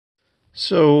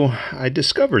So I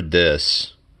discovered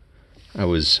this. I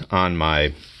was on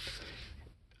my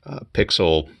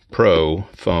Pixel Pro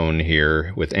phone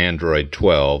here with Android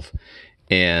 12,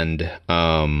 and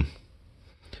I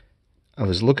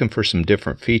was looking for some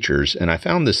different features, and I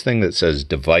found this thing that says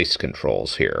device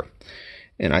controls here.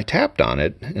 And I tapped on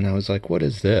it, and I was like, what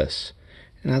is this?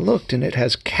 And I looked, and it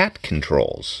has cat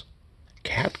controls.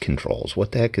 Cat controls?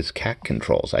 What the heck is cat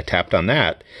controls? I tapped on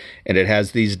that, and it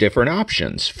has these different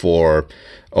options for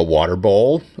a water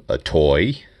bowl, a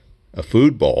toy, a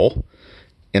food bowl.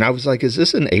 And I was like, is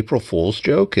this an April Fool's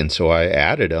joke? And so I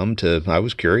added them I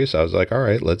was curious. I was like, all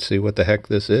right, let's see what the heck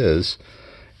this is.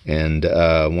 And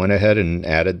went ahead and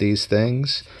added these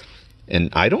things. And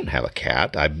I don't have a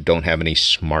cat. I don't have any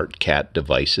smart cat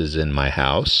devices in my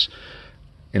house.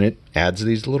 And it adds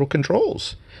these little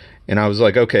controls. And I was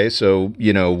like, okay, so,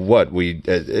 you know what? We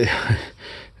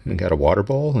got a water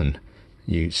bowl, and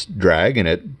you drag, and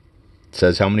it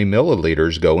says how many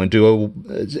milliliters go into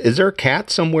is there a cat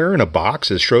somewhere in a box?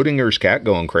 Is Schrodinger's cat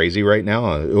going crazy right now?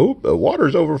 Oh, the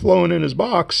water's overflowing in his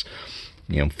box.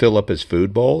 You know, fill up his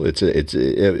food bowl.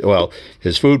 Well,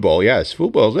 his food bowl, yes,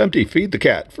 food bowl's empty. Feed the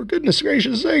cat. For goodness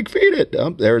gracious sake, feed it.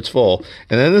 Oh, there it's full.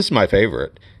 And then this is my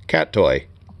favorite. Cat toy.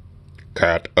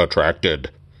 Cat attracted.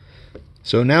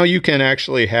 So now you can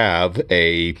actually have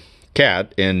a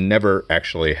cat and never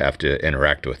actually have to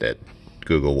interact with it.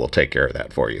 Google will take care of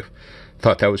that for you.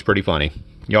 Thought that was pretty funny.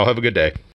 Y'all have a good day.